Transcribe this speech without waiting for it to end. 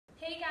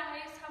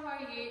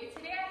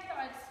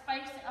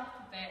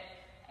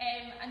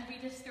and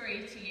read a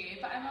story to you,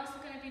 but I'm also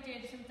going to be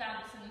doing some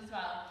dancing as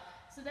well.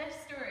 So this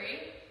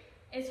story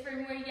is for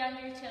more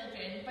younger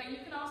children, but you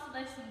can also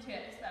listen to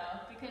it as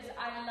well because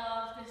I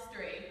love this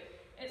story.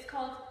 It's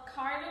called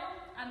Carlo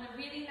and the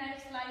Really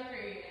Nice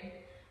Librarian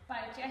by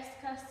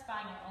Jessica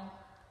Spanyol.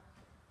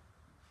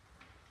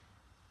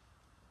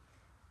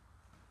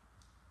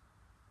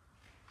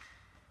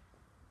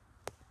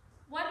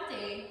 One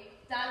day,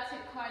 Dad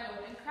took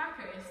Carlo and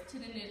Crackers to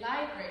the new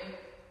library.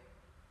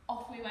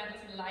 Off we went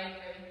to the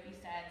library, he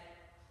said.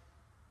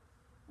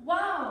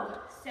 Wow,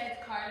 said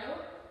Carlo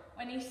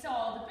when he saw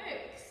all the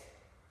books.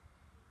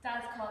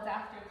 Dad called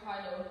after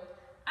Carlo,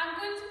 I'm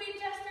going to be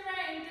just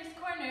around this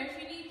corner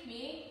if you need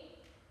me.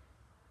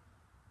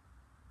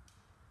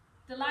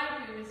 The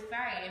library was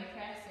very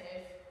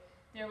impressive.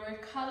 There were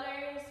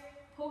colours,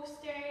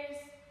 posters,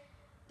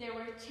 there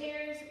were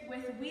chairs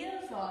with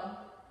wheels on,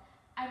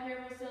 and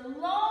there was the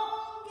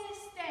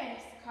longest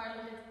desk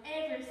Carlo had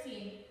ever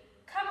seen.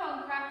 Come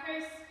on,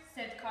 Crackers,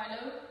 said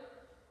Carlo.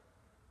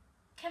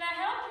 Can I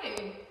help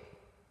you?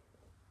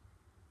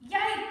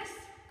 Yikes,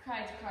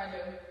 cried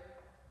Carlo.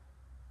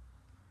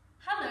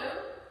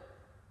 Hello,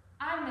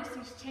 I'm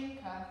Mrs.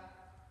 Chinka.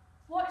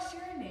 What's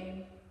your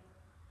name?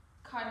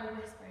 Carlo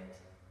whispered.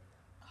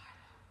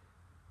 Carlo.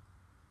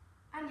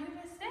 And who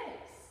is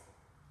this?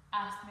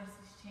 Asked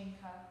Mrs.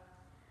 Chinka.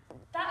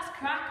 That's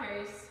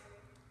Crackers.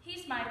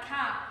 He's my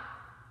cat.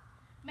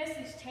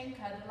 Mrs.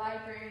 Chinka, the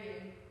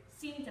librarian,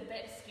 seemed a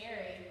bit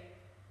scary.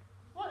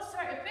 What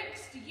sort of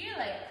books do you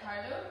like,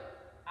 Carlo?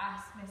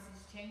 Asked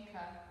Mrs.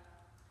 Chinka.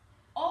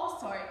 All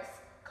sorts,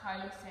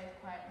 Carlo said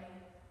quietly.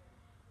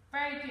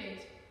 Very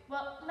good.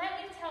 Well,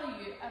 let me tell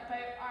you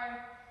about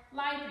our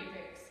library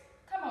books.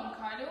 Come on,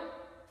 Carlo,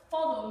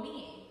 follow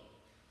me.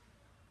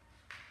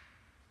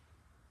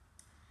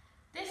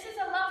 This is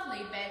a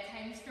lovely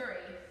bedtime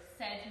story,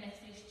 said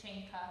Mrs.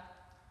 Chinka.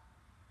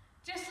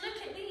 Just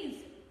look at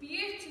these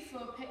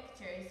beautiful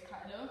pictures,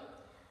 Carlo,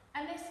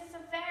 and this is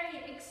a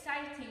very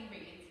exciting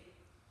read.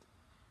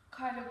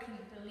 Carlo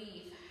couldn't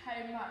believe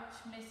how much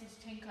Mrs.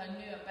 Chinka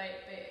knew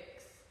about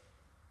books.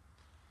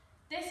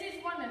 This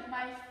is one of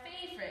my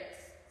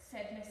favourites,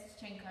 said Mrs.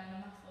 Chinka in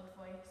a muffled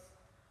voice.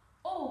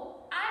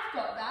 Oh, I've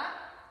got that.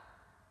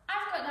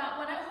 I've got that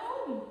one at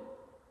home,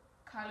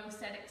 Carlo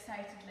said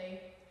excitedly.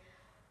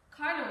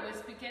 Carlo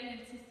was beginning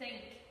to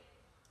think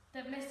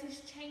that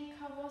Mrs.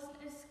 Chinka wasn't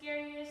as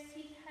scary as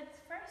he had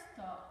first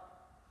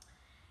thought.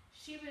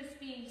 She was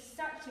being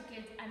such a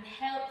good and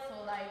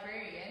helpful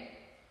librarian.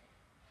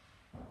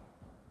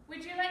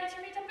 Would you like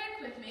to read a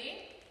book with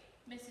me?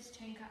 Mrs.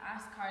 Chinka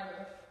asked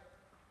Carlo.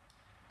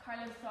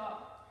 Carlo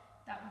thought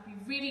that would be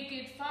really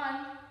good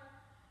fun.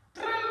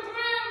 Vroom,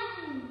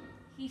 vroom,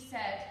 he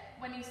said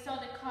when he saw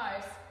the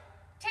cars.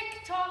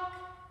 Tick-tock,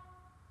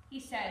 he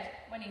said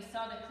when he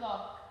saw the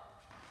clock.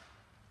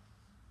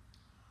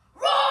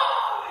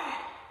 Roar,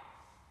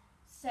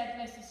 said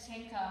Mrs.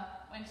 Chinka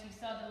when she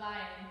saw the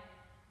lion.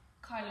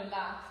 Carlo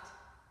laughed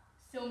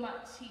so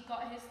much he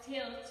got his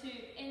tail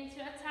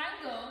into a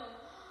tangle.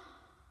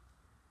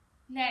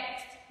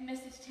 Next,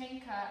 Mrs.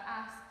 Chinka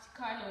asked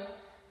Carlo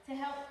to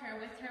help her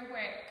with her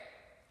work.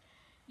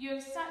 You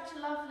have such a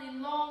lovely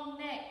long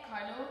neck,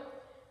 Carlo.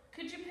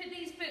 Could you put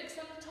these books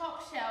on the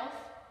top shelf?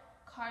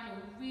 Carlo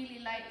really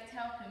liked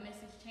helping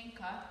Mrs.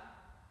 Chinka.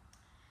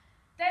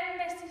 Then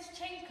Mrs.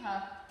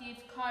 Chinka gave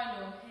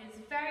Carlo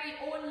his very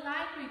own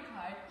library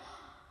card.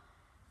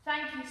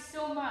 Thank you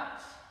so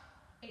much,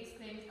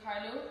 exclaimed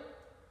Carlo.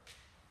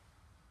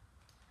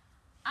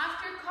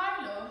 After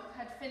Carlo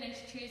had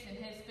finished choosing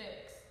his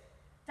books,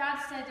 Dad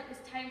said it was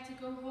time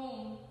to go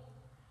home.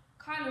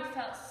 Carlo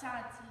felt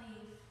sad to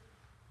leave.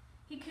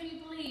 He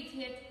couldn't believe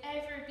he had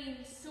ever been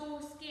so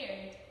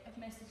scared of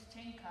Mrs.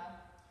 Chinka.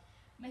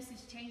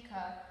 Mrs.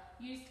 Chinka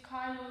used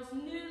Carlo's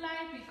new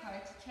library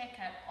card to check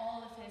out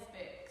all of his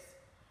books.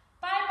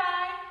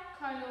 Bye-bye,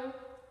 Carlo.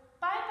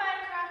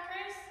 Bye-bye,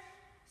 Crackers.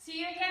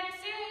 See you again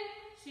soon,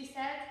 she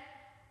said.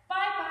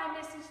 Bye-bye,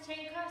 Mrs.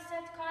 Chinka,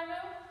 said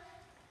Carlo.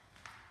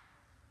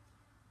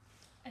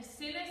 As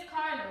soon as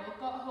Carlo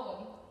got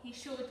home, he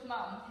showed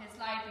Mum his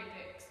library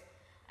books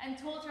and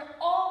told her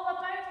all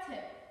about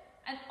it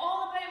and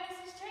all about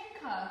Mrs.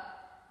 Chinka.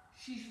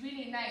 She's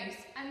really nice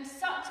and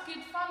such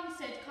good fun,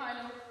 said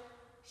Carlo.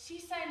 She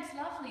sounds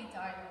lovely,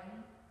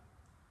 darling,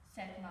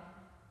 said Mum.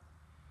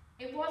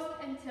 It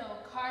wasn't until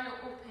Carlo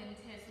opened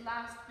his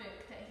last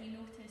book that he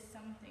noticed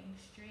something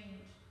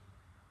strange.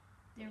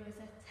 There was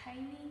a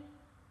tiny,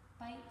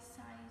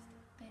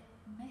 bite-sized bit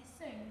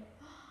missing.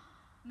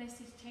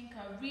 Mrs.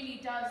 Chinka really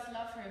does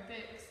love her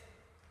books,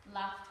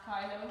 laughed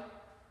Carlo.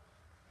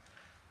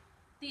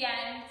 The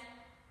end.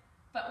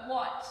 But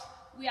watch,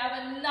 we have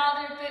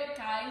another book,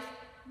 guys.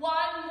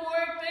 One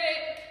more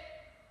book.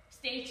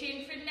 Stay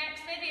tuned for the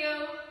next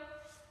video.